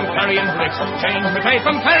trade from carrying bricks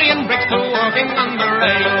to working on the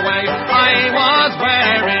railway. I was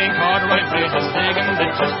wearing corduroy breeches, digging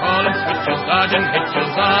ditches, pulling switches, dodging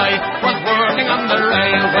hitches. I was working on the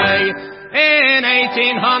railway. In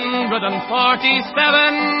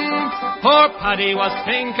 1847, poor Paddy was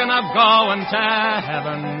thinking of going to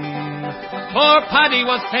heaven.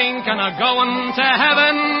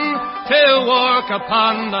 To work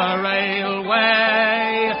upon the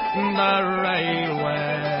railway,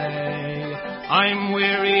 I'm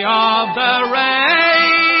weary of the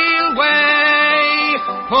railway,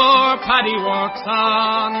 poor Paddy works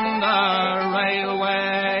on the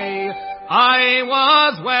railway. I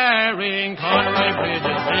was wearing corduroy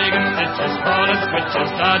breeches, digging ditches, falling switches,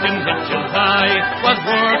 dodging hitches, I was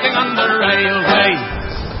working on the railway.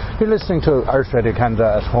 You're listening to Irish Radio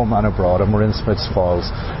Canada at home and abroad, and we're in Smiths Falls,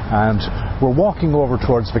 and we're walking over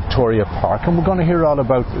towards Victoria Park, and we're going to hear all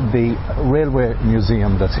about the Railway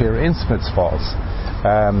Museum that's here in Smiths Falls.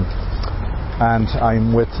 And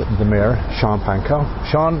I'm with the Mayor, Sean Pankow.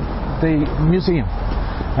 Sean, the museum,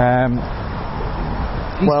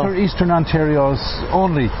 Eastern Ontario's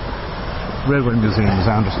only railway museum, as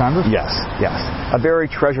I understand it. Yes. A very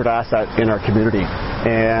treasured asset in our community,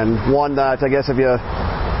 and one that I guess if you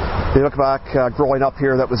look back, growing up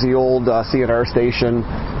here, that was the old CNR station,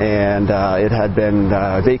 and it had been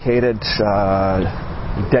vacated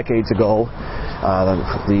decades ago.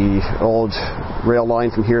 The old rail line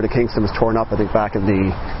from here to Kingston was torn up, I think, back in the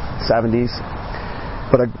 70s.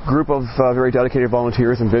 But a group of very dedicated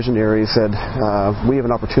volunteers and visionaries said, we have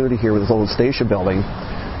an opportunity here with this old station building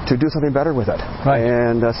to do something better with it. Right.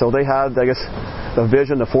 And so they had, I guess, the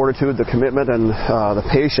vision, the fortitude, the commitment, and the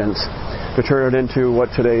patience to turn it into what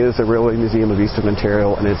today is the Railway Museum of Eastern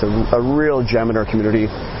Ontario, and it's a real gem in our community.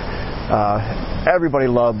 Everybody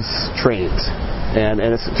loves trains, and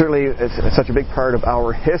it's certainly it's such a big part of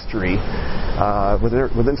our history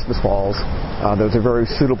within Smiths Falls. That was a very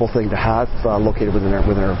suitable thing to have located within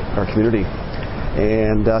our community.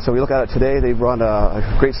 And so we look at it today. They run a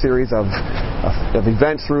great series of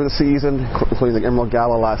events through the season, including the Emerald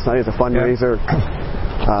Gala last night as a fundraiser.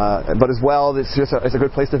 But as well, it's a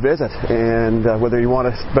good place to visit. And whether you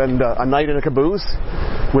want to spend a night in a caboose,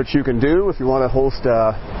 which you can do, if you want to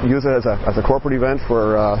use it as a corporate event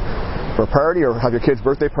for a party, or have your kid's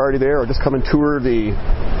birthday party there, or just come and tour the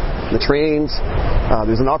trains.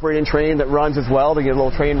 There's an operating train that runs as well to get a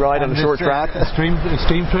little train ride on a short track. A steam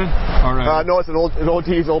train? Or no, it's an old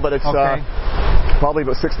diesel, but it's probably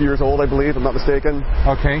about 60 years old, I believe, if I'm not mistaken.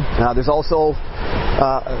 Okay. There's also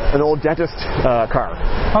an old dentist car.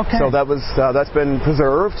 Okay. So that's been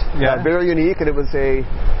preserved. Yeah. Very unique, and it was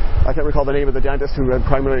I can't recall the name of the dentist who had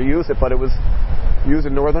primarily used it, but it was used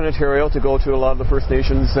in Northern Ontario to go to a lot of the First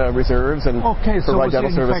Nations reserves and provide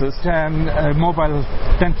dental services. Mobile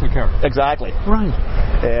dental care. Exactly. Right.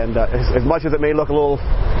 And as much as it may look a little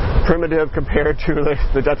primitive compared to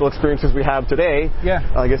the dental experiences we have today,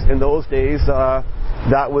 I guess in those days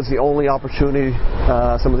that was the only opportunity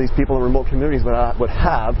some of these people in remote communities would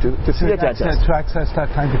have to see a dentist. To access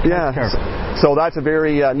that kind of care. So that's a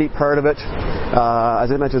very neat part of it.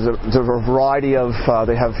 As I mentioned, there's a variety of,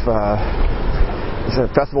 they have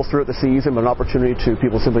festivals throughout the season, but an opportunity to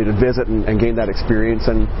people simply to visit and gain that experience.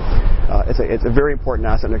 And it's a very important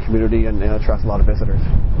asset in our community, and it attracts a lot of visitors.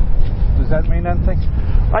 Does that mean anything?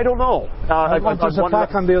 I don't know. There's a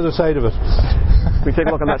plaque on the other side of it. We take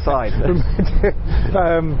a look on that side.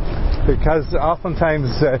 Because oftentimes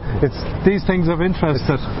it's these things of interest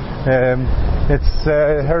that it's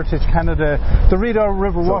Heritage Canada. The Rideau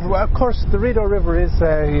River water. Of course, the Rideau River is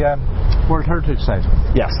a World Heritage Site.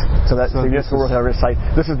 Yes. So that's the UNESCO World Heritage Site.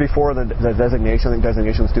 This is before the designation. I think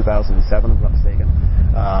designation was 2007, if I'm not mistaken.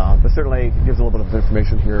 But certainly gives a little bit of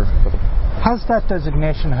information here. Has that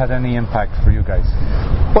designation had any impact for you guys?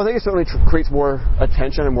 Well, I think it certainly creates more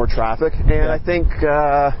attention and more traffic, and I think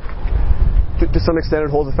to some extent it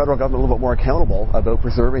holds the federal government a little bit more accountable about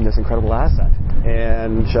preserving this incredible asset.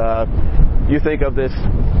 And you think of this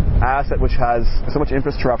asset which has so much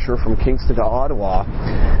infrastructure from Kingston to Ottawa,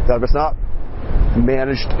 that if it's not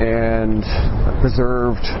managed and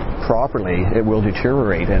preserved properly, it will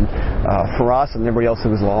deteriorate. And for us and everybody else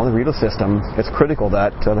who is along the Rideau system, it's critical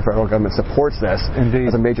that the federal government supports this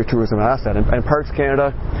as a major tourism asset. And Parks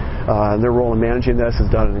Canada, their role in managing this,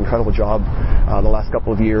 has done an incredible job the last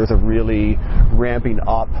couple of years of really ramping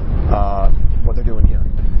up what they're doing here.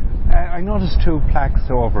 I noticed two plaques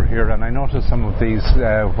over here, and I noticed some of these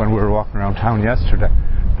when we were walking around town yesterday,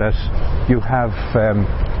 that you have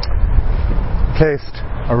placed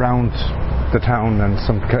around the town and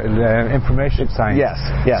some information signs. Yes.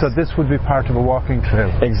 So this would be part of a walking trail.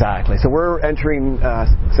 Exactly. So we're entering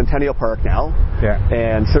Centennial Park now. Yeah.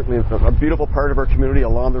 And certainly a beautiful part of our community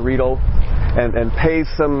along the Rideau, and pays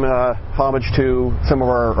some homage to some of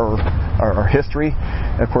our history.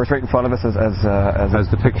 Of course, right in front of us, as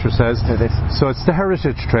the picture says. So it's the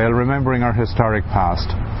Heritage Trail, remembering our historic past.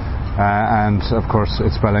 And of course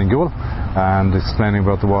it's bilingual and explaining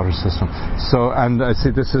about the water system. So, and I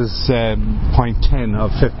see this is point 10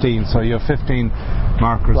 of 15, so you have 15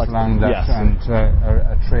 markers along that, and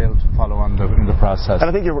a trail to follow on in the process. And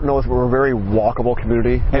I think you notice we're a very walkable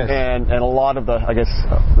community, and a lot of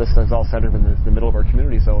this is all centered in the middle of our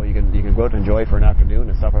community, so you can go out and enjoy for an afternoon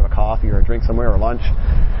and stop and have a coffee or a drink somewhere or lunch.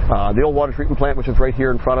 The old water treatment plant, which is right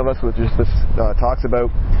here in front of us, which this talks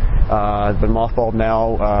about, has been mothballed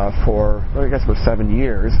now for, I guess, about 7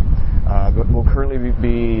 years. But will currently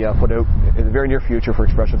be put out in the very near future for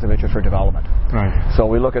expressions of interest for development. Right. So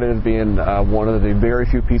we look at it as being one of the very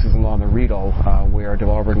few pieces along the Rideau where a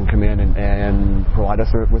developer can come in and provide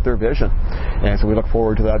us with their vision. And so we look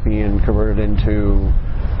forward to that being converted into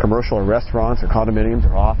commercial or restaurants or condominiums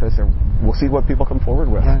or office, or we'll see what people come forward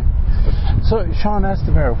with. Right. So, Sean, as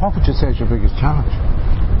the mayor, what would you say is your biggest challenge?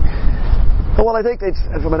 Well, I think it's,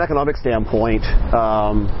 from an economic standpoint,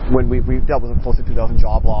 when we dealt with close to 2,000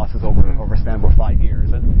 job losses over a span of about 5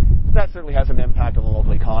 years, and that certainly has an impact on the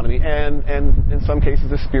local economy, and in some cases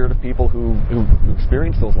the spirit of people who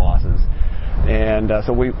experience those losses. And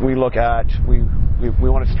so we look at, we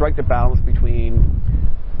want to strike the balance between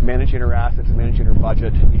managing our assets and managing our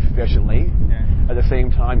budget efficiently, at the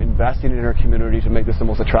same time investing in our community to make this the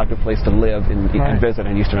most attractive place to live and visit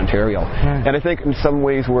in Eastern Ontario. And I think in some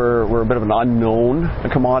ways we're a bit of an unknown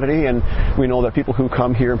commodity, and we know that people who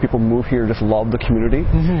come here and people move here just love the community.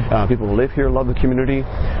 People who live here love the community.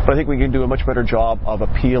 But I think we can do a much better job of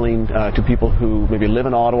appealing to people who maybe live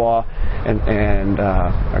in Ottawa and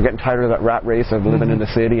are getting tired of that rat race of living in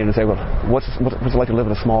the city, and say, well, what's it like to live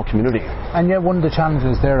in a small community? And yet one of the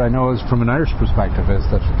challenges there, I know, is from an Irish perspective, is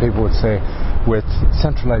that people would say with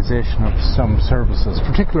centralisation of some services,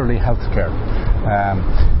 particularly healthcare,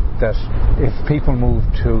 that if people move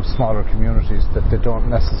to smaller communities, that they don't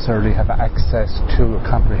necessarily have access to a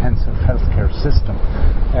comprehensive healthcare system,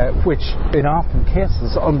 which in often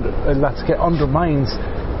cases undermines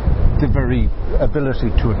the very ability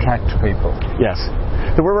to attract people. Yes.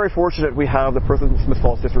 So we're very fortunate. We have the Perth and Smith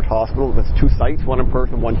Falls District Hospital. That's 2 sites, one in Perth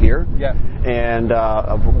and one here. Yeah. And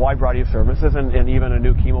a wide variety of services, and even a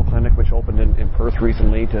new chemo clinic which opened in Perth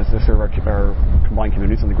recently to serve our combined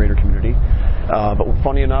communities and the greater community. But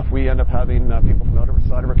funny enough, we end up having people from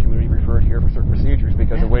outside of our community referred here for certain procedures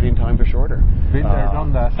because the waiting times are shorter. Been there,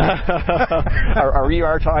 done that. Our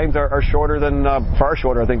ER times are shorter than, far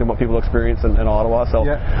shorter, I think, than what people experience in Ottawa. So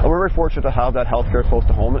we're very fortunate to have that healthcare close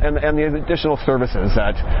to home, and the additional services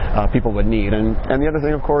that people would need. And the other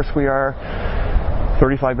thing, of course, we are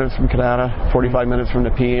 35 minutes from Canada, 45 minutes from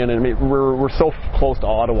Nepean, and we're so close to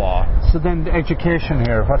Ottawa. So then the education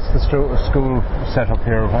here, what's the school set up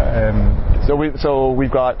here? So we've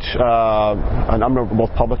got a number of both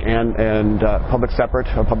public and public separate,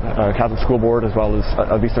 Catholic School Board, as well as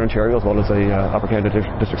of Eastern Ontario, as well as a Upper Canada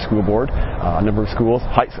District School Board. A number of schools.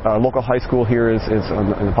 Local high school here is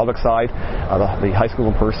on the public side. The high school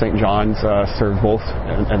in Perth, St. John's, serves both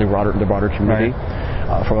and the broader community.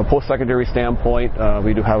 Right. From a post-secondary standpoint,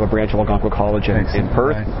 we do have a branch of Algonquin College in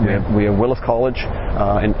Perth. Right. We have Willis College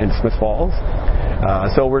in Smith Falls.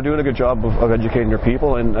 So we're doing a good job of educating our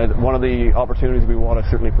people, and one of the opportunities we want to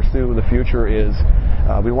certainly pursue in the future is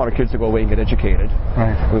we want our kids to go away and get educated.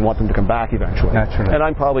 Right. We want them to come back eventually. Naturally. And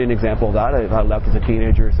I'm probably an example of that. I left as a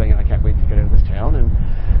teenager saying I can't wait to get out of this town,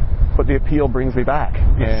 but the appeal brings me back,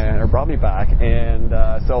 or brought me back, and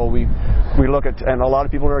so we look at, and a lot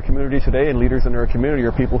of people in our community today, and leaders in our community,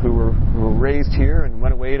 are people who were raised here and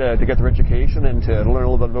went away to get their education and to learn a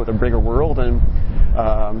little bit about the bigger world, and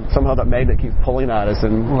somehow that magnet keeps pulling at us.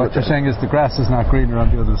 And what you're saying is the grass is not greener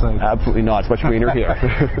on the other side. Absolutely not. It's much greener here.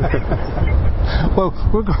 Well,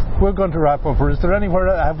 we're going to wrap up. Is there anywhere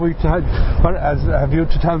have you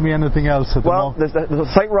to tell me anything else at the moment? Well, there's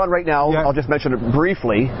a site we're on right now. Yeah. I'll just mention it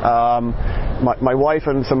briefly. My wife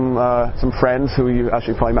and some friends who you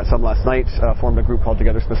actually probably met some last night formed a group called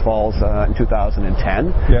Together Smith Falls in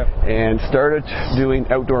 2010, and started doing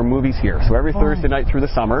outdoor movies here. So every Thursday night through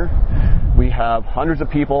the summer, we have hundreds of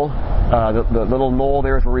people. The little knoll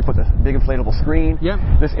there is where we put the big inflatable screen. Yep.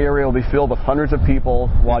 This area will be filled with hundreds of people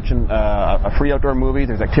watching a free outdoor movie.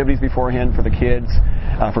 There's activities beforehand for the kids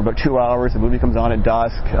for about 2 hours. The movie comes on at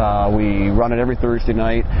dusk. We run it every Thursday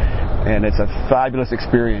night, and it's a fabulous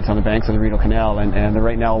experience on the banks of the Rideau Canal. And they're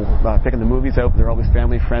right now picking the movies out. They're always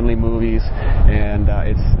family-friendly movies, and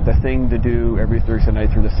it's the thing to do every Thursday night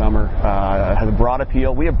through the summer. It has a broad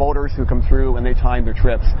appeal. We have boaters who come through and they time their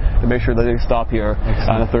trips to make sure that they stop here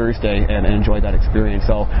on a Thursday and enjoy that experience.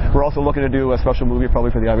 So we're also looking to do a special movie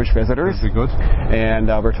probably for the Irish visitors. That'd be good. And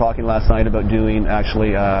we're talking last night about doing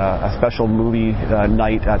actually a special movie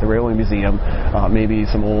night at the Railway Museum. Maybe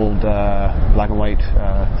some old black and white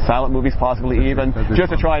silent movies, possibly even,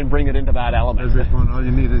 just to try and bring it into that element. All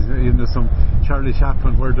you need is some Charlie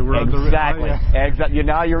Chaplin where they were on the Exactly.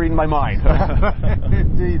 Now you're reading my mind.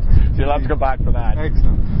 Indeed. So you'll have to go back for that.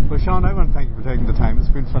 Excellent. Well, Sean, I want to thank you for taking the time. It's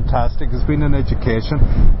been fantastic. It's been an education,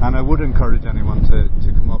 and I would encourage anyone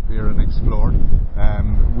to come up here and explore.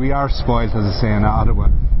 We are spoiled, as I say, in Ottawa.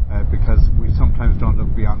 because we sometimes don't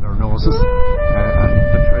look beyond our noses, and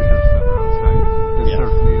the treasures that are outside. This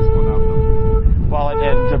certainly is one of them. Well,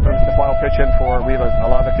 and the final pitch in for, we have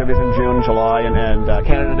a lot of activities in June, July, and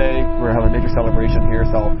Canada Day. We're having a major celebration here,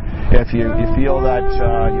 so if you feel that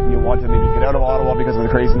you want to maybe get out of Ottawa because of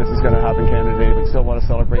the craziness that's going to happen Canada Day, but still want to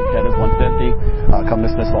celebrate Canada's 150, come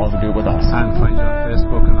to Smith Falls and do it with us. And find you on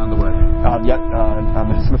Facebook and on the web. On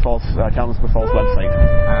the Smith Falls, Town of Smith Falls website.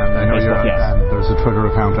 And I know Facebook, and there's a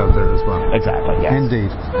Twitter account out there as well. Exactly, yes.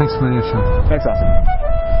 Indeed. Thanks a million, Sean. Thanks, Austin.